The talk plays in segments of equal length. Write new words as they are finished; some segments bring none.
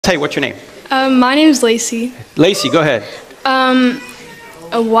Hey, what's your name? My name's Lacy. Lacy, go ahead.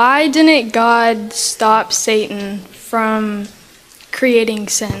 Why didn't God stop Satan from creating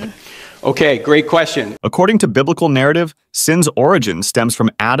sin? Okay, great question. According to biblical narrative, sin's origin stems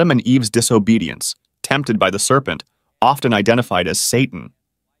from Adam and Eve's disobedience, tempted by the serpent, often identified as Satan.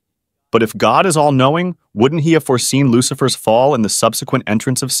 But if God is all-knowing, wouldn't he have foreseen Lucifer's fall and the subsequent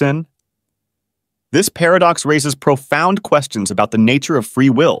entrance of sin? This paradox raises profound questions about the nature of free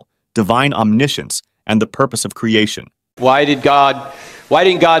will, divine omniscience, and the purpose of creation. Why didn't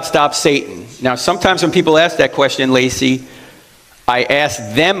God stop Satan? Now, sometimes when people ask that question, Lacy, I ask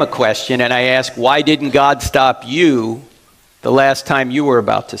them a question, and I ask, why didn't God stop you the last time you were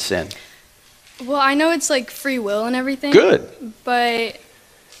about to sin? Well, I know it's like free will and everything. Good. But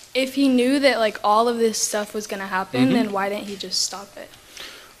if he knew that like all of this stuff was going to happen, then why didn't he just stop it?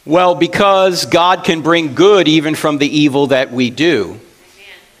 Well, because God can bring good even from the evil that we do.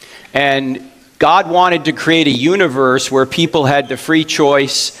 And God wanted to create a universe where people had the free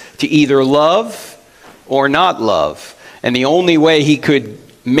choice to either love or not love. And the only way he could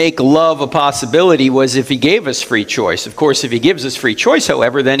make love a possibility was if he gave us free choice. Of course, if he gives us free choice,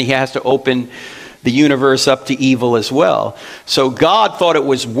 however, then he has to open the universe up to evil as well. So God thought it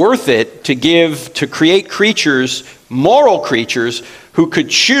was worth it to create creatures, moral creatures, who could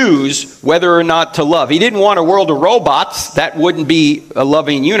choose whether or not to love. He didn't want a world of robots. That wouldn't be a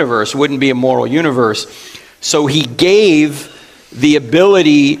loving universe, wouldn't be a moral universe. So he gave the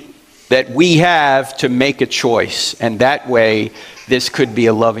ability that we have to make a choice. And that way, this could be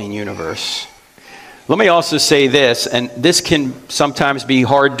a loving universe. Let me also say this, and this can sometimes be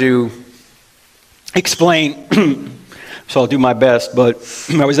hard to explain, so I'll do my best, but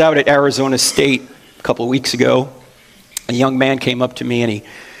I was out at Arizona State a couple of weeks ago. A young man came up to me and he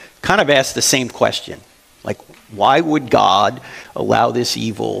kind of asked the same question. Like, why would God allow this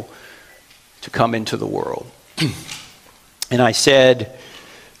evil to come into the world? And I said,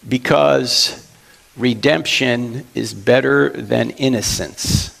 because redemption is better than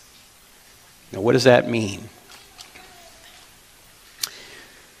innocence. Now, what does that mean?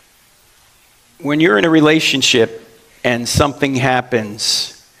 When you're in a relationship and something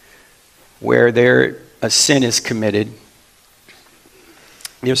happens where a sin is committed,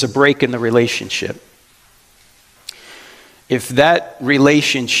 there's a break in the relationship. If that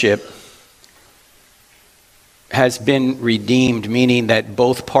relationship has been redeemed, meaning that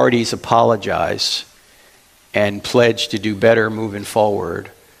both parties apologize and pledge to do better moving forward,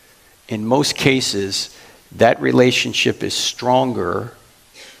 in most cases, that relationship is stronger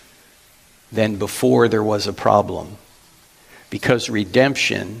than before there was a problem. Because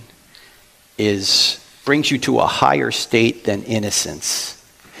redemption brings you to a higher state than innocence.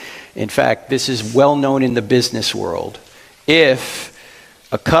 In fact, this is well known in the business world. If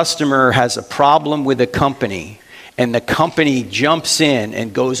a customer has a problem with a company and the company jumps in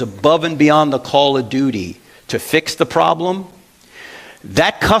and goes above and beyond the call of duty to fix the problem,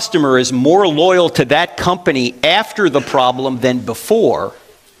 that customer is more loyal to that company after the problem than before,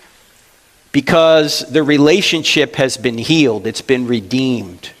 because the relationship has been healed, it's been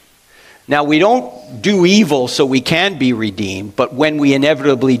redeemed. Now, we don't do evil so we can be redeemed, but when we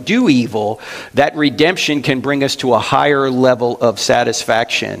inevitably do evil, that redemption can bring us to a higher level of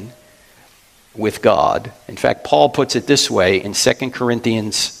satisfaction with God. In fact, Paul puts it this way in 2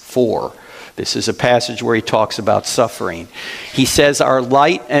 Corinthians 4. This is a passage where he talks about suffering. He says, our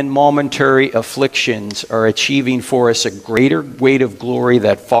light and momentary afflictions are achieving for us a greater weight of glory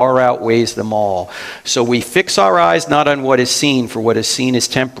that far outweighs them all. So we fix our eyes not on what is seen, for what is seen is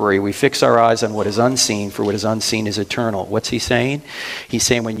temporary. We fix our eyes on what is unseen, for what is unseen is eternal. What's he saying? He's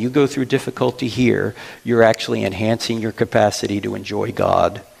saying when you go through difficulty here, you're actually enhancing your capacity to enjoy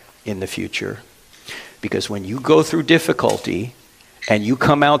God in the future. Because when you go through difficulty, and you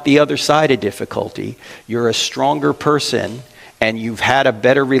come out the other side of difficulty, you're a stronger person and you've had a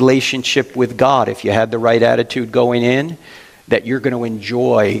better relationship with God. If you had the right attitude going in, that you're going to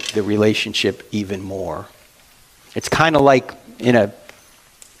enjoy the relationship even more. It's kind of like in a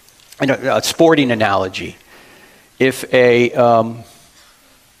sporting analogy. If a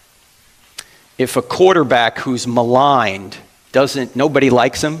quarterback who's maligned, nobody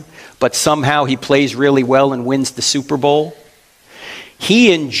likes him, but somehow he plays really well and wins the Super Bowl,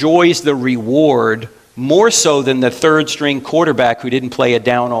 he enjoys the reward more so than the third string quarterback who didn't play it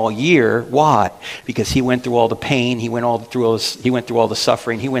down all year. Why? Because he went through all the pain, he went through all the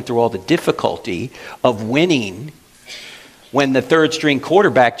suffering, he went through all the difficulty of winning when the third string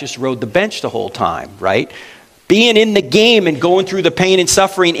quarterback just rode the bench the whole time, right? Being in the game and going through the pain and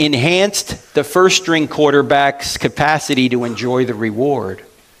suffering enhanced the first string quarterback's capacity to enjoy the reward.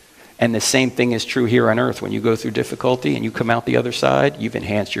 And the same thing is true here on earth. When you go through difficulty and you come out the other side, you've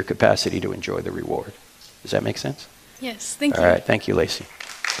enhanced your capacity to enjoy the reward. Does that make sense? Yes, thank you. All right, thank you, Lacy.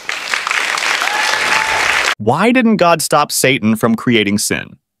 Why didn't God stop Satan from creating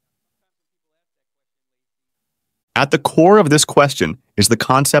sin? At the core of this question is the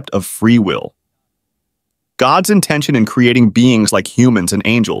concept of free will. God's intention in creating beings like humans and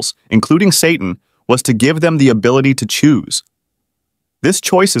angels, including Satan, was to give them the ability to choose. This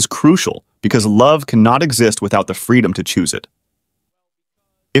choice is crucial because love cannot exist without the freedom to choose it.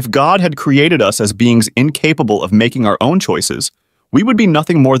 If God had created us as beings incapable of making our own choices, we would be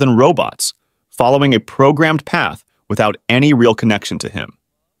nothing more than robots, following a programmed path without any real connection to Him.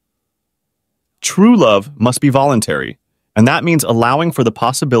 True love must be voluntary, and that means allowing for the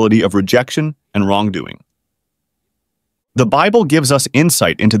possibility of rejection and wrongdoing. The Bible gives us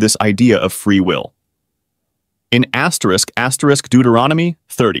insight into this idea of free will. In Deuteronomy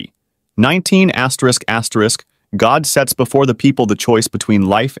 30, 19 God sets before the people the choice between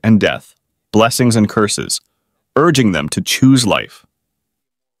life and death, blessings and curses, urging them to choose life.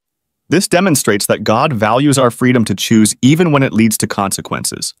 This demonstrates that God values our freedom to choose even when it leads to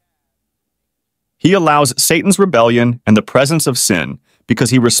consequences. He allows Satan's rebellion and the presence of sin because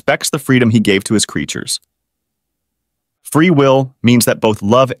He respects the freedom He gave to His creatures. Free will means that both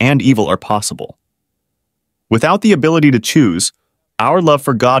love and evil are possible. Without the ability to choose, our love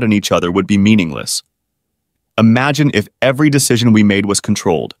for God and each other would be meaningless. Imagine if every decision we made was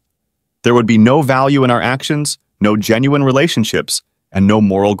controlled. There would be no value in our actions, no genuine relationships, and no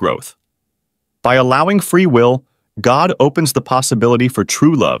moral growth. By allowing free will, God opens the possibility for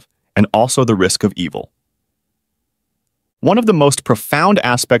true love and also the risk of evil. One of the most profound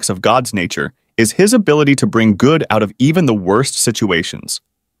aspects of God's nature is His ability to bring good out of even the worst situations.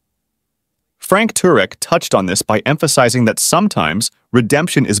 Frank Turek touched on this by emphasizing that sometimes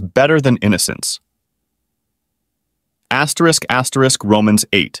redemption is better than innocence. Romans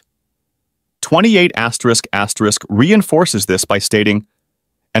 8. 28 reinforces this by stating,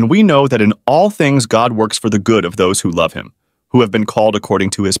 "And we know that in all things God works for the good of those who love Him, who have been called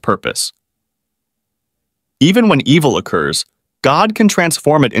according to His purpose." Even when evil occurs, God can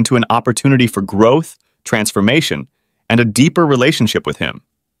transform it into an opportunity for growth, transformation, and a deeper relationship with Him.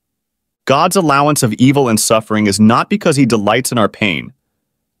 God's allowance of evil and suffering is not because He delights in our pain,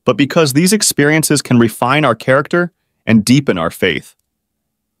 but because these experiences can refine our character and deepen our faith.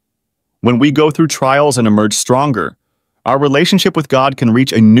 When we go through trials and emerge stronger, our relationship with God can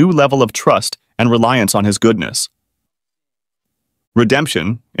reach a new level of trust and reliance on His goodness.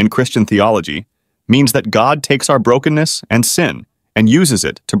 Redemption, in Christian theology, means that God takes our brokenness and sin and uses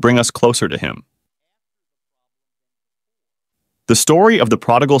it to bring us closer to Him. The story of the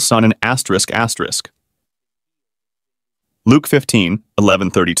prodigal son in Luke 15,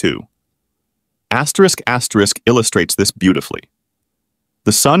 11-32. Illustrates this beautifully.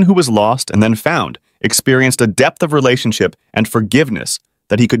 The son who was lost and then found experienced a depth of relationship and forgiveness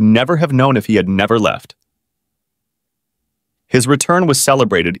that he could never have known if he had never left. His return was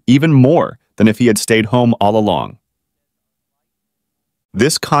celebrated even more than if he had stayed home all along.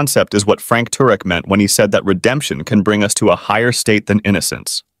 This concept is what Frank Turek meant when he said that redemption can bring us to a higher state than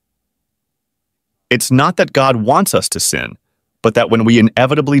innocence. It's not that God wants us to sin, but that when we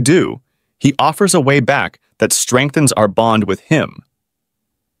inevitably do, He offers a way back that strengthens our bond with Him.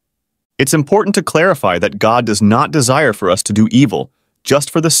 It's important to clarify that God does not desire for us to do evil just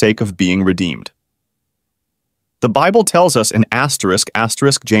for the sake of being redeemed. The Bible tells us in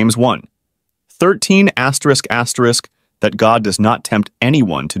James 1, 13 that God does not tempt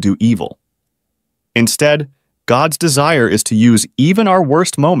anyone to do evil. Instead, God's desire is to use even our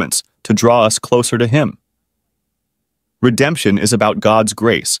worst moments to draw us closer to Him. Redemption is about God's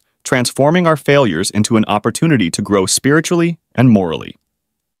grace, transforming our failures into an opportunity to grow spiritually and morally.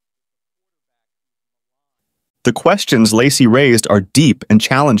 The questions Lacy raised are deep and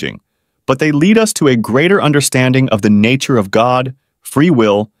challenging, but they lead us to a greater understanding of the nature of God, free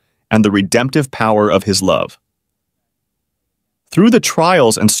will, and the redemptive power of His love. Through the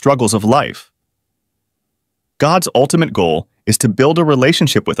trials and struggles of life, God's ultimate goal is to build a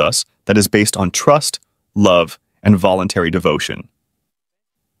relationship with us that is based on trust, love, and voluntary devotion.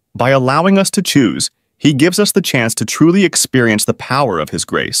 By allowing us to choose, He gives us the chance to truly experience the power of His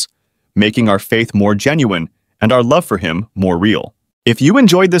grace, making our faith more genuine and our love for Him more real. If you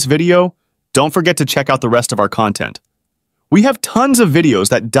enjoyed this video, don't forget to check out the rest of our content. We have tons of videos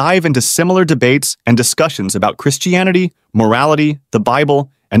that dive into similar debates and discussions about Christianity, morality, the Bible,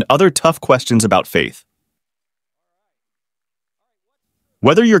 and other tough questions about faith.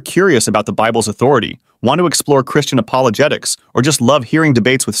 Whether you're curious about the Bible's authority Want to explore Christian apologetics, or just love hearing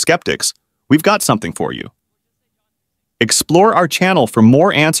debates with skeptics? We've got something for you. Explore our channel for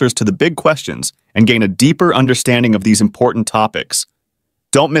more answers to the big questions and gain a deeper understanding of these important topics.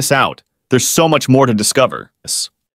 Don't miss out. There's so much more to discover.